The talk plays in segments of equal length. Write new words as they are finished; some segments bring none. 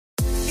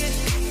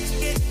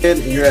And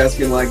you're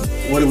asking, like,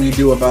 what do we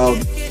do about?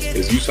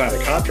 Is you sign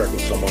a contract with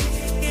someone.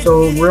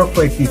 So real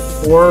quick,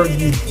 before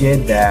you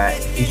did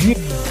that, did you?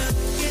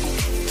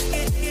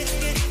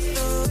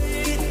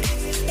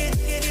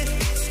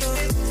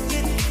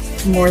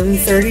 More than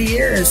 30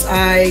 years.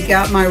 I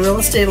got my real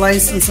estate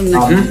license in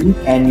the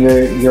And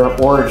your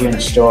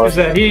origin story. Is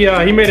that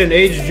he made an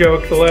age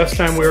joke the last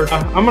time we were.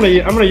 I'm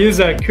gonna use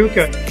that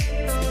Kuka.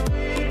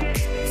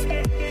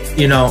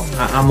 You know,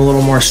 I'm a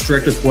little more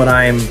strict with what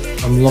I'm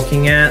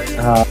looking at.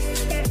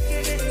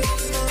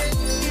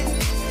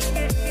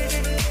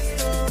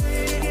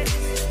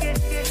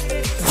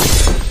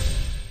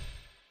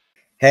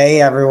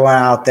 Hey everyone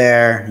out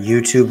there,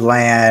 YouTube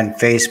land,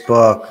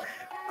 Facebook,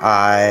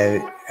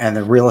 and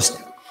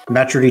the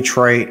Metro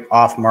Detroit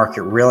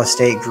off-market real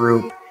estate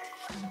group.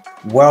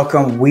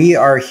 Welcome. We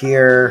are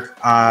here.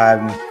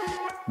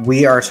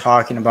 We are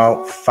talking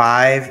about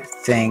 5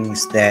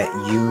 things that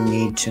you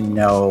need to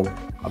know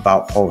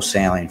about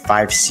wholesaling,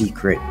 5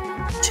 secret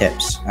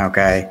tips.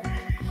 Okay.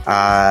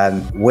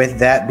 With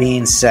that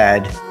being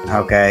said,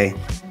 okay,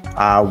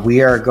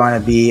 we are going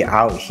to be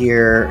out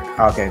here.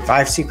 Okay,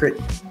 5 secret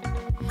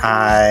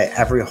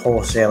every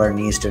wholesaler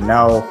needs to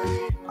know.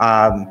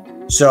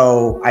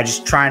 So I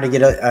just trying to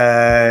get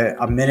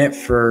a minute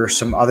for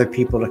some other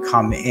people to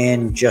come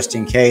in just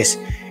in case.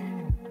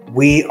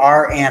 We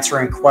are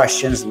answering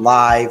questions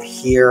live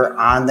here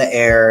on the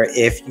air.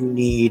 If you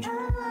need,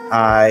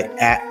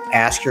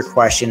 ask your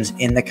questions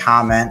in the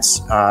comments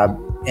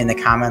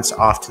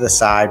off to the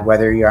side,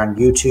 whether you're on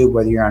YouTube,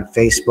 whether you're on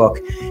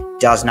Facebook,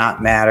 does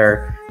not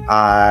matter.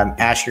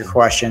 Ask your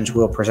questions.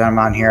 We'll present them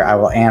on here. I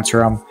will answer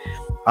them.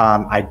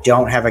 I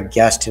don't have a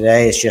guest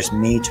today. It's just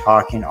me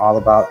talking all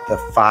about the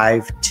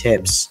 5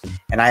 tips.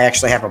 And I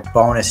actually have a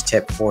bonus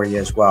tip for you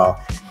as well.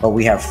 But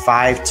we have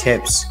 5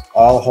 tips.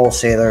 All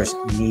wholesalers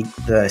need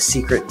the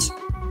secrets.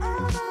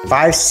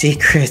 5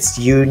 secrets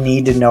you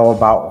need to know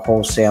about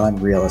wholesaling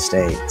real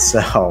estate.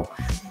 So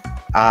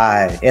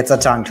it's a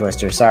tongue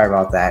twister. Sorry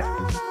about that.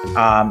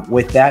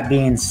 With that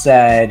being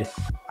said,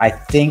 I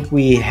think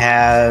we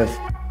have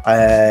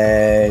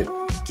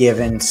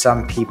given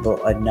some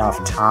people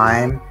enough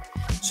time.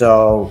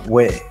 So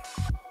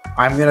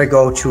I'm going to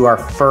go to our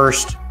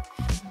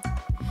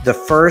the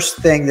first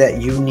thing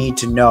that you need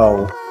to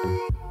know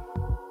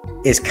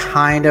is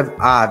kind of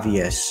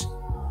obvious.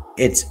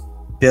 It's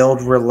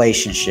build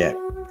relationship.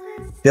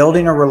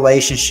 Building a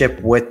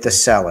relationship with the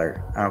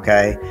seller,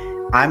 okay?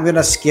 I'm going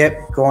to skip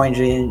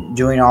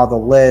doing all the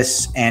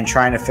lists and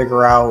trying to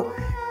figure out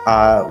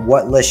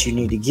what list you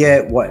need to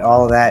get,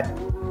 all of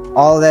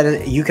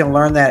that, you can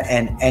learn that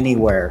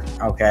anywhere,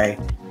 okay?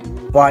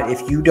 But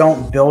if you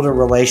don't build a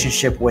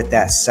relationship with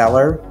that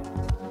seller,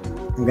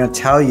 I'm going to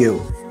tell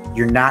you,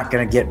 you're not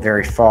going to get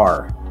very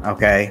far,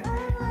 okay?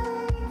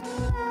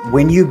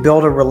 When you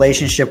build a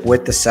relationship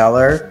with the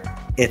seller,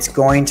 it's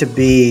going to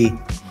be,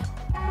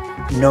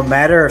 no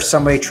matter if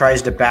somebody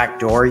tries to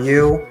backdoor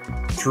you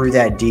through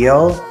that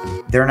deal,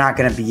 they're not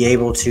going to be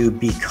able to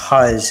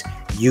because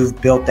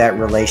you've built that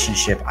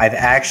relationship.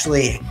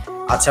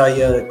 I'll tell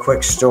you a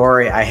quick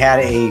story. I had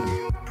a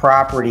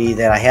property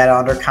that I had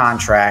under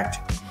contract.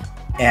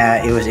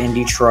 And it was in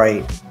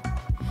Detroit,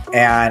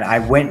 and I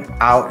went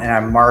out and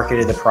I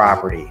marketed the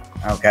property.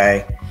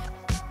 Okay.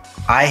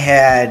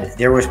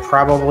 There was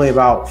probably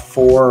about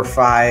 4 or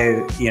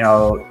 5,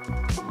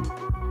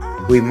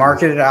 we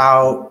marketed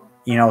out,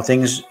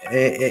 things,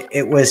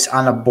 it was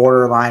on the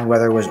borderline,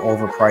 whether it was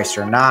overpriced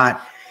or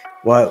not.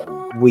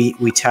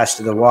 We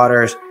tested the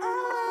waters.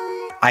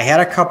 I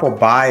had a couple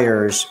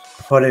buyers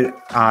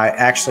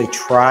actually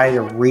try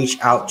to reach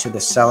out to the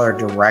seller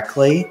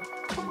directly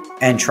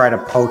and try to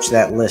poach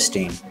that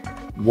listing.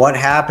 What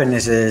happened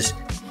is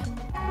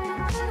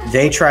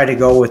they try to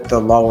go with the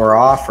lower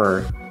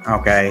offer,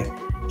 okay,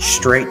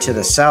 straight to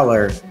the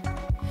seller.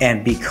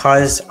 And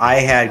because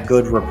I had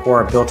good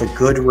rapport, built a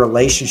good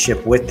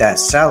relationship with that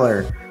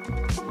seller,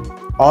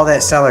 all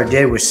that seller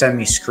did was send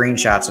me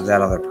screenshots of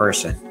that other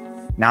person.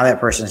 Now that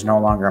person is no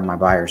longer on my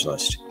buyer's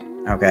list,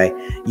 okay?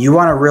 You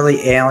wanna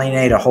really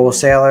alienate a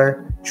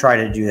wholesaler, try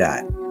to do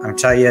that. I'm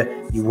telling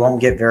you, you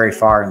won't get very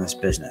far in this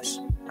business,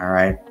 all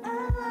right?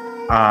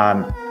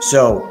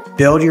 So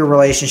build your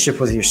relationship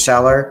with your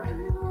seller.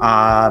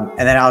 And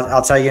then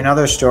I'll tell you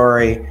another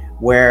story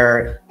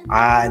where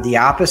the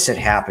opposite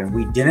happened.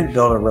 We didn't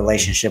build a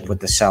relationship with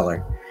the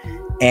seller,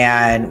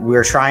 and we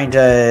were trying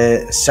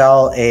to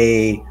sell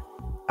a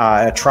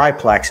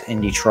triplex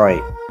in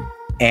Detroit,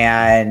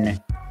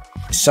 and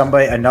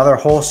another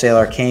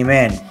wholesaler came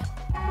in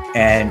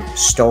and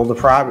stole the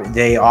property.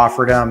 They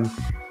offered him,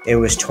 it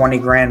was 20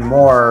 grand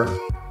more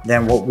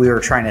than what we were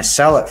trying to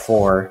sell it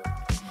for.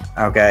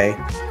 Okay.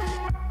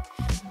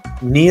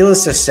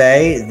 Needless to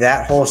say,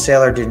 that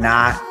wholesaler did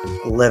not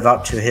live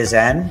up to his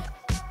end.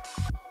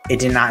 It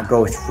did not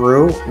go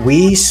through.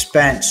 We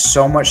spent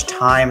so much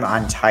time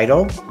on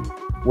title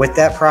with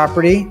that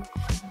property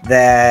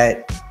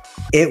that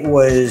it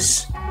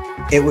was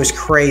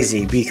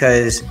crazy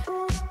because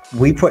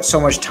we put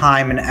so much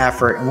time and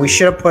effort, and we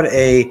should have put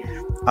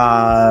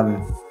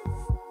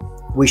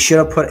we should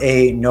have put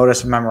a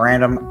notice of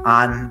memorandum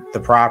on the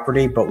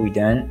property, but we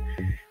didn't.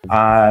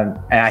 And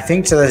I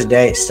think to this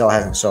day, it still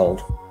hasn't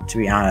sold, to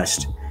be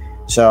honest.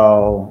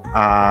 So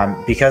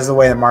because of the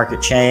way the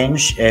market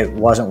changed, it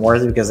wasn't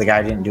worth it because the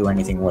guy didn't do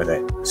anything with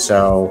it.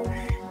 So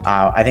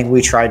I think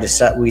we tried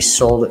to we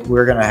sold it. We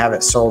were going to have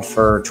it sold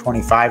for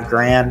 25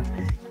 grand.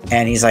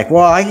 And he's like,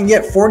 well, I can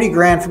get 40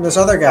 grand from this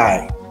other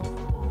guy.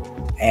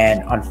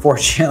 And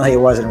unfortunately,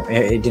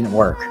 it didn't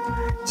work.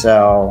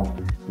 So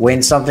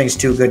when something's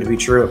too good to be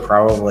true, it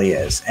probably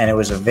is. And it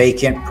was a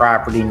vacant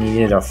property,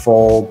 needed a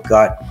full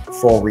gut,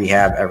 full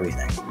rehab,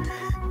 everything.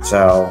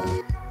 So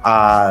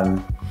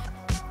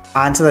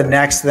on to the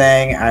next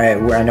thing.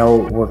 I know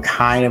we're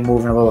kind of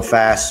moving a little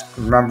fast.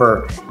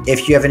 Remember,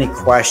 if you have any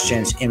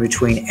questions in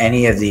between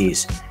any of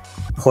these,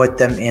 put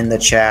them in the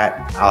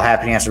chat. I'll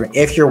happily answer them.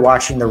 If you're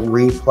watching the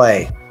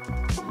replay,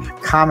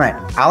 comment.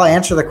 I'll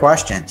answer the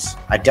questions.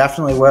 I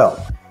definitely will.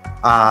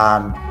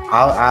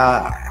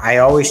 I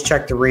always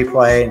check the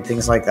replay and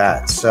things like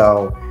that.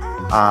 So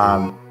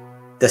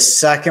the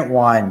second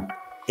one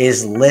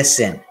is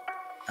listen.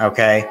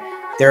 Okay.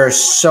 There are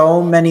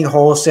so many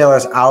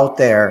wholesalers out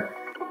there,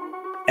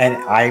 and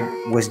I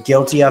was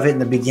guilty of it in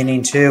the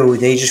beginning too.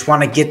 They just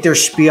want to get their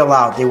spiel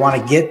out. They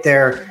want to get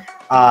their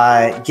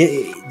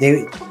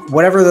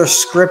whatever their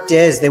script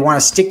is, they want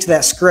to stick to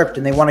that script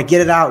and they want to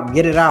get it out and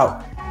get it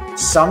out.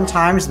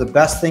 Sometimes the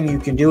best thing you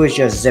can do is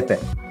just zip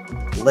it.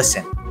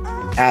 Listen,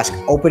 ask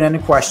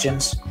open-ended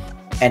questions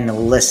and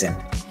listen.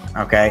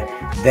 Okay.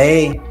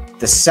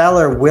 The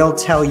seller will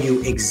tell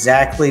you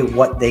exactly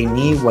what they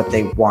need, what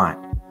they want.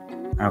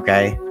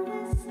 Okay.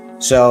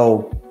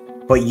 So,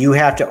 but you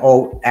have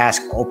to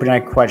ask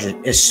open-ended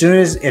questions. As soon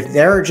as, if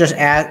they're just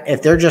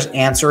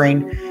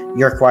answering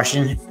your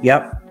question,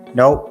 yep,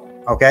 nope,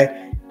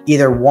 okay.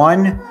 Either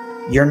one,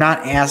 you're not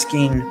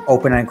asking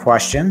open-ended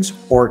questions,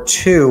 or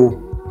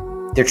two,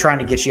 they're trying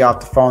to get you off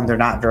the phone. They're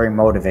not very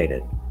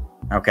motivated.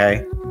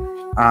 Okay.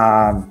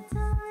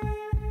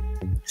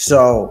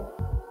 So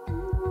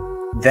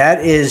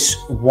that is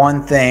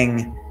one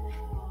thing.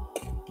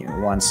 Give me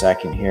 1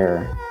 second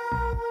here.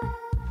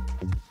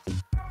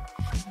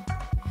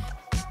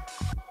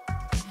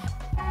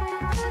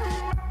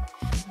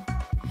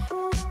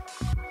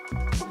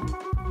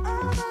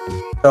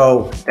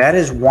 So that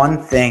is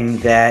one thing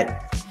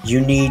that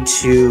you need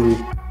to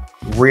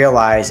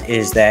realize,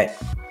 is that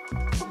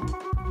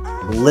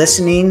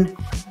listening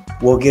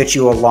will get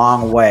you a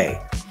long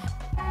way.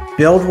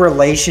 Build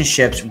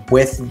relationships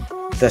with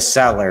the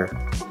seller.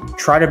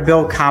 Try to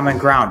build common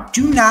ground.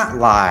 Do not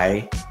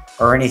lie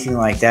or anything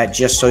like that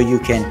just so you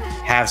can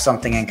have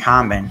something in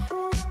common.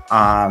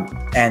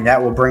 And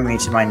that will bring me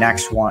to my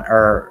next one,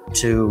 or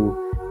to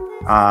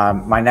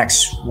my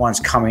next one's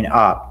coming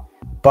up.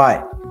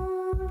 But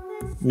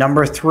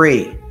number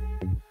 3,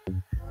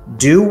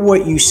 do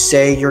what you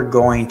say you're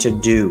going to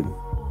do.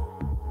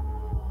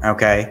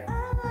 Okay?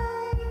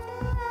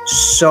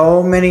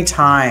 So many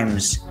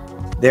times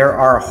there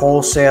are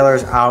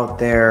wholesalers out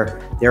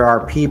there. There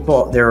are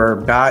people, there are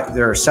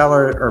buyers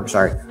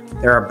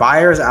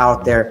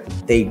out there.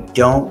 They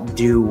don't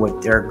do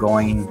what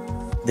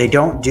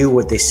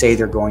they say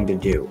they're going to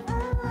do.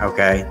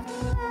 Okay?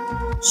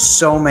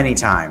 So many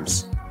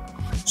times.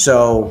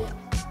 So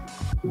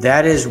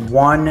that is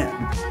one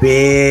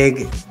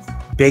big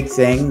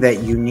thing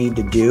that you need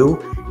to do,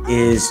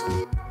 is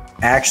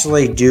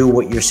actually do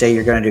what you say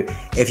you're going to do.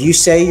 If you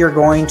say you're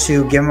going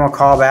to give them a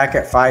call back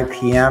at 5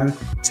 p.m.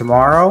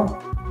 tomorrow,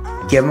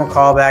 give them a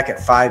call back at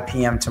 5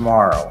 p.m.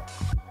 tomorrow.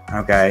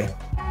 Okay.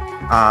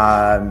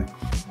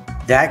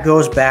 That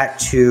goes back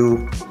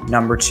to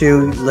number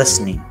 2,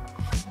 listening.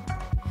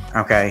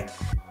 Okay.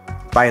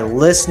 By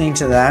listening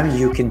to them,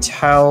 you can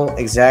tell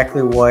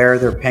exactly where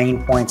their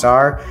pain points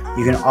are.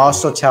 You can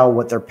also tell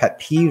what their pet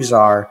peeves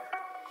are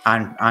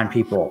on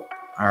people.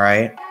 All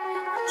right.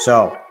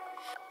 So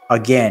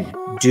again,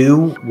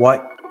 do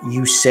what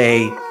you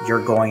say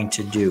you're going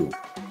to do.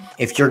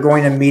 If you're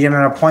going to meet them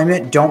at an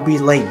appointment, don't be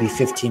late. Be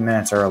 15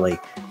 minutes early.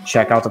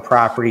 Check out the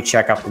property.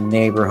 Check out the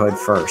neighborhood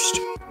first.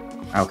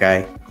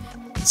 Okay.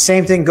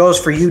 Same thing goes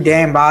for you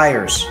damn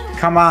buyers.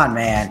 Come on,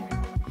 man.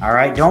 All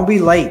right. Don't be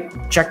late.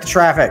 Check the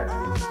traffic.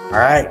 All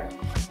right.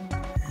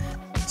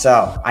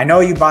 So I know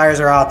you buyers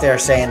are out there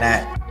saying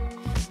that.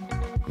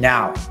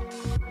 Now,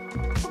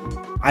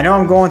 I know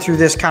I'm going through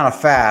this kind of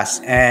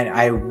fast, and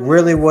I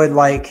really would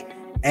like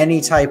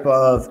any type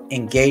of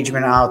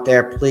engagement out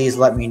there. Please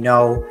let me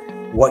know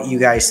what you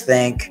guys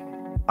think.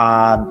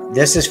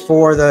 This is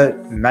for the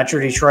Metro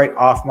Detroit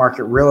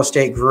Off-Market Real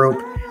Estate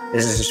Group.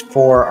 This is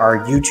for our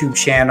YouTube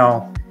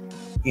channel.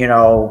 You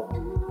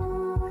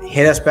know,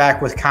 hit us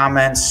back with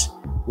comments.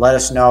 Let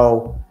us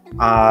know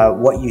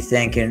what you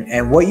think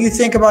and what you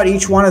think about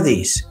each one of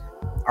these.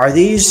 Are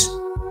these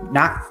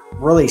not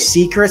really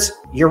secrets?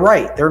 You're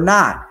right, they're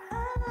not.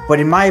 But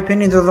in my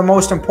opinion, they're the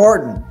most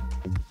important.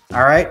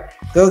 All right?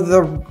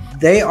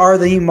 They are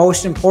the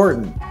most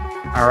important.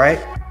 All right?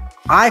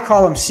 I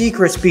call them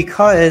secrets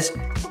because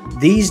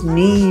you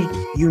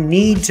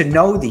need to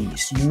know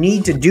these. You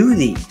need to do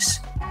these.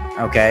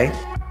 Okay?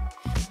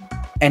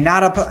 And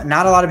not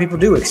a lot of people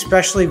do,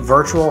 especially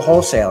virtual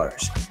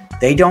wholesalers.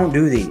 They don't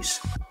do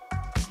these.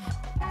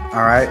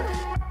 All right.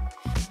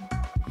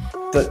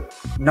 The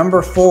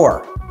number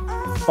 4,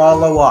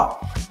 follow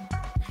up.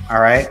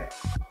 All right.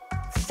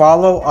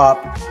 Follow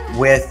up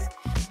with,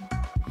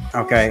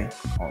 okay,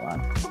 hold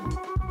on.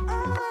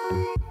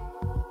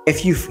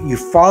 If you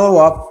follow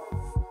up,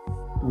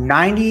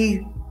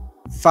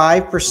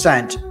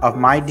 95% of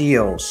my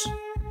deals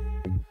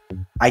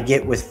I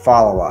get with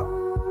follow up.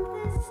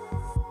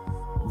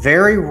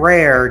 Very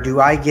rare do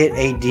I get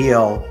a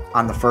deal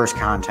on the first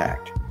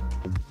contact.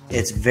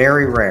 It's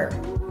very rare.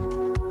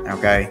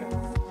 Okay.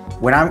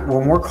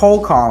 When we're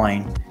cold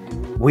calling,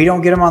 we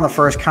don't get them on the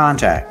first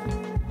contact.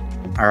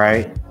 All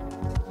right.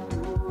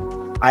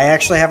 I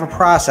actually have a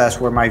process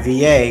where my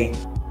VA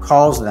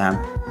calls them.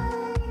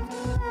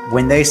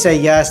 When they say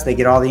yes, they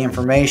get all the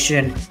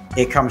information.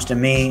 It comes to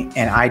me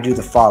and I do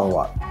the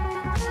follow-up.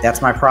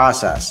 That's my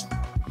process.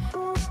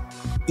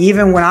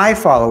 Even when I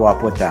follow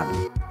up with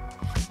them,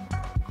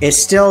 it's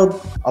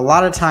still, a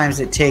lot of times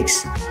it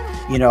takes,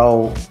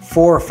 4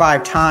 or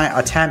 5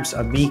 attempts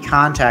of me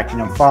contacting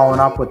them,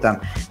 following up with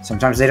them.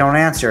 Sometimes they don't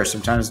answer.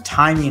 Sometimes the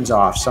timing's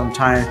off.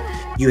 Sometimes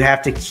you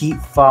have to keep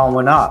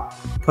following up.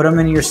 Put them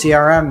in your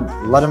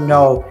CRM. Let them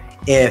know.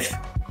 If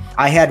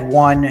I had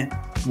one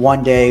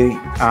day,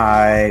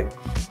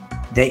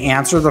 they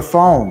answer the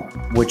phone,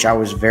 which I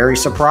was very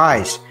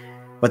surprised.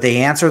 But they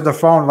answered the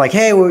phone like,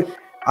 hey,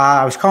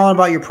 I was calling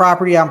about your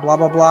property on blah,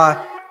 blah,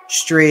 blah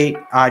street.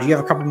 Do you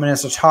have a couple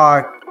minutes to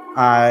talk?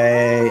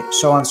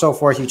 So on and so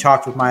forth. You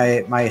talked with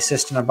my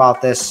assistant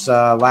about this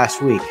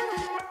last week.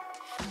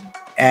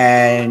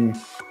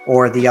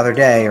 Or the other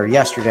day or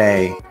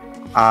yesterday.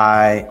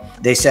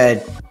 They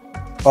said,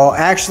 well,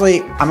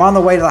 actually, I'm on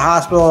the way to the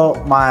hospital.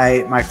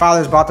 My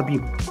father's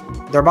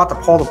they're about to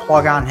pull the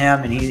plug on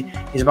him and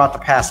he's about to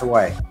pass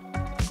away.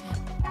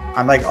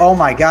 I'm like, oh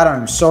my God,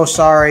 I'm so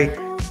sorry.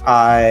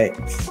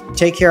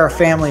 Take care of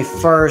family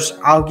first.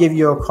 I'll give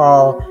you a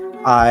call.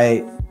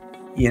 How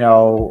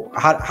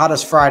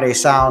does Friday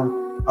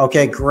sound?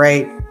 Okay,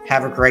 great.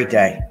 Have a great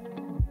day.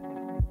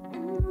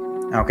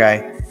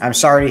 Okay. I'm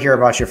sorry to hear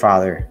about your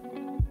father.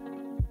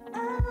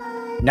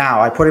 Now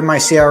I put in my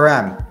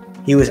CRM.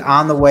 He was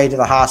on the way to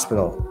the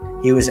hospital.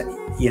 He was,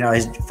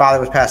 his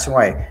father was passing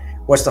away.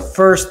 What's the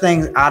first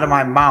thing out of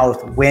my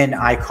mouth when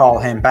I call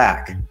him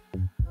back?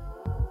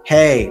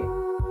 Hey,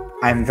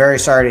 I'm very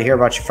sorry to hear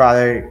about your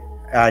father.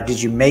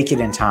 Did you make it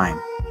in time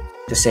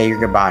to say your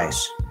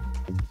goodbyes?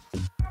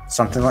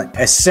 Something like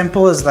as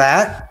simple as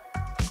that.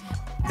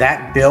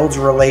 That builds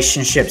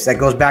relationships. That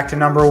goes back to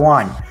number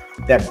 1.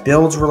 That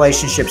builds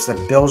relationships.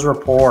 That builds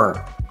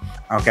rapport.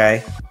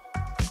 Okay.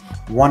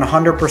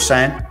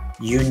 100%.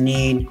 You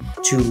need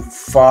to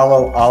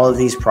follow all of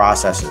these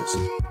processes.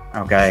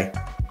 Okay.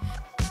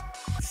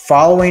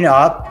 Following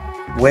up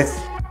with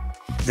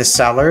the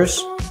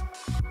sellers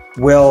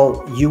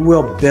you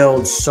will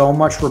build so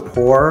much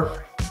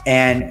rapport,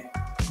 and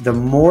the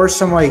more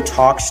somebody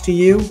talks to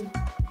you,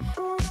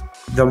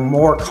 the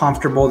more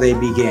comfortable they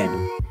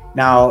begin.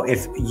 Now,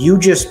 if you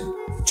just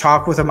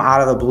talk with them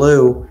out of the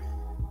blue,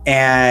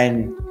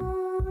 and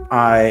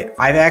I've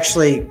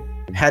actually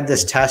had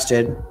this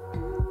tested,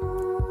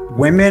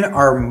 women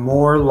are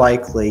more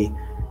likely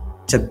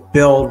to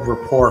build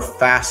rapport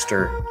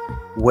faster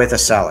with a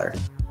seller.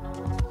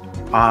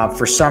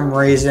 For some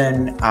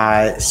reason,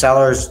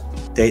 sellers,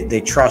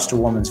 they trust a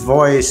woman's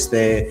voice.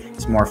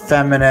 It's more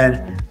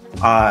feminine.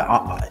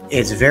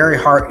 It's very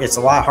hard. It's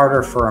a lot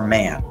harder for a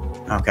man.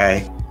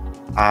 Okay.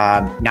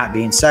 Not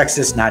being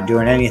sexist, not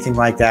doing anything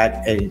like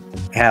that.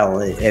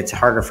 It's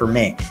harder for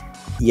me.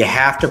 You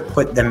have to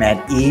put them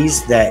at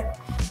ease that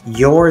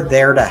you're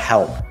there to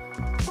help.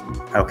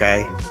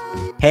 Okay.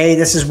 Hey,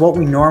 this is what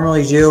we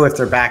normally do if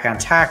they're back on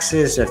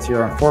taxes, if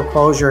you're on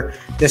foreclosure.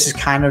 This is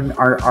kind of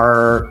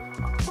our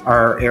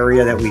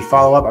area that we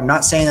follow up. I'm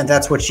not saying that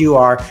that's what you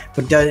are,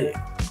 but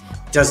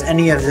does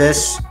any of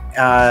this,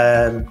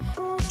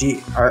 do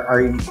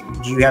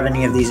you have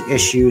any of these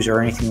issues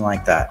or anything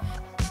like that?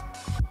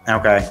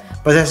 Okay,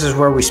 but this is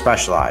where we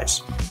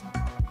specialize.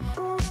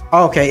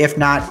 Okay, if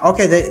not,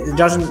 okay, it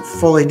doesn't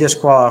fully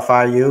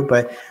disqualify you,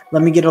 but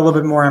let me get a little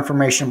bit more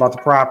information about the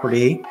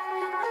property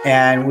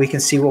and we can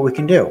see what we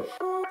can do.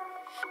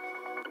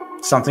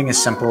 Something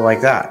as simple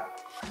like that.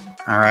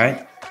 All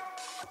right.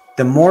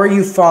 The more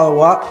you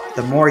follow up,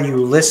 the more you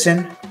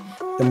listen,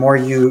 the more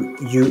you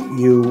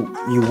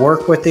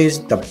work with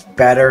these, the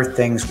better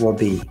things will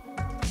be.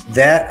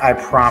 That I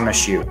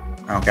promise you.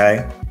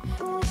 Okay.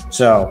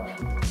 So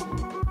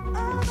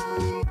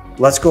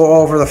let's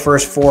go over the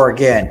first 4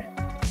 again.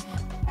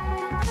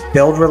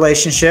 Build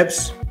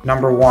relationships,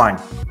 number 1.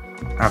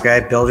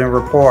 Okay, building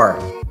rapport.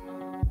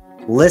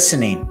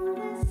 Listening.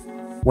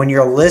 When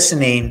you're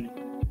listening,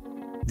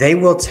 they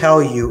will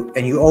tell you,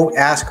 and you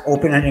ask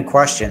open-ended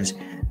questions,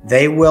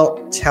 they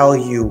will tell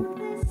you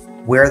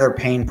where their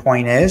pain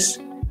point is,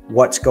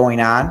 what's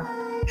going on.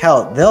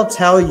 Hell, they'll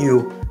tell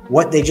you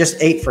what they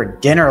just ate for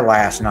dinner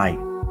last night.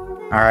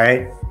 All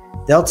right?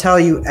 They'll tell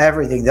you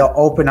everything. They'll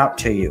open up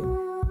to you.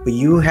 but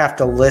you have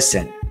to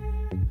listen.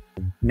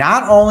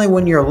 Not only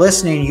when you're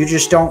listening, you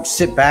just don't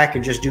sit back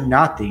and just do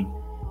nothing.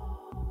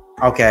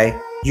 Okay,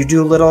 you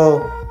do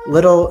little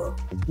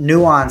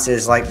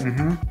nuances like,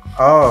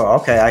 oh,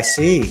 okay, I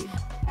see.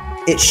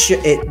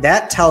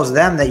 That tells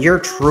them that you're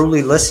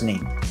truly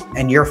listening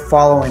and you're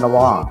following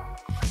along.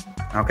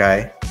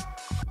 Okay.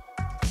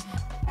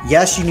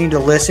 Yes, you need to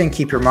listen,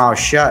 keep your mouth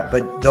shut,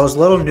 but those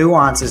little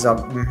nuances of,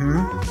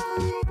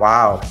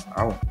 wow,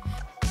 oh,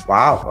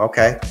 wow,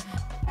 okay.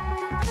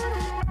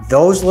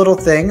 Those little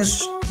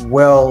things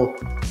will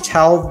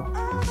tell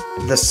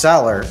the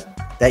seller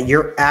that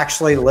you're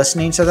actually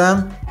listening to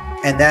them,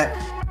 and that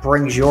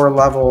brings your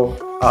level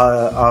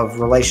of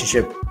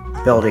relationship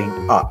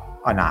building up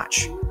a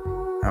notch.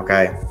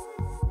 Okay.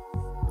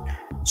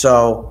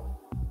 So,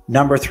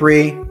 number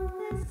 3,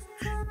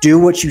 do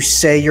what you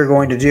say you're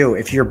going to do.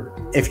 If you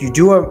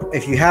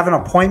have an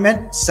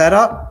appointment set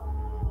up,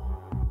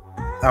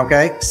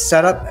 okay,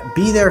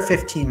 be there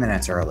 15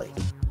 minutes early.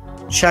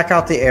 Check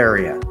out the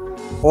area.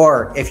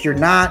 Or if you're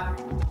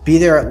not, be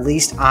there at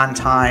least on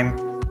time.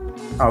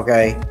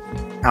 Okay.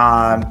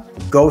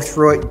 Go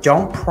through it.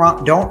 Don't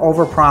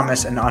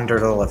overpromise and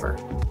underdeliver.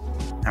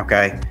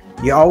 Okay.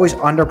 You always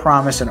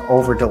underpromise and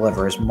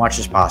overdeliver as much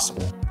as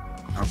possible.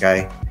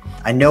 Okay.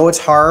 I know it's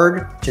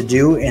hard to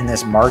do in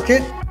this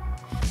market.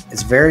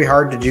 It's very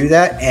hard to do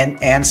that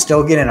and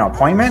still get an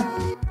appointment.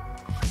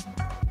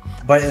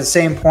 But at the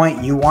same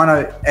point, you want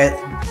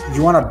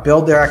to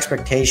build their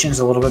expectations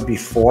a little bit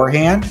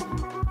beforehand.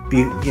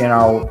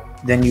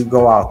 Then you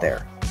go out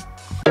there.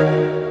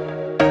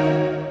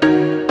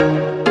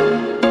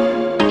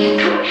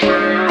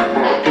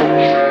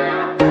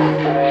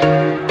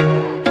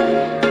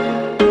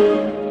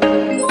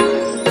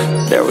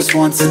 There was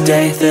once a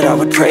day that I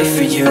would pray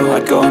for you.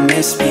 I'd go and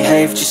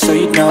misbehave just so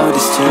you'd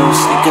notice too.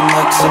 Sneaking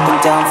looks up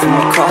and down from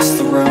across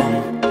the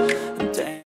room.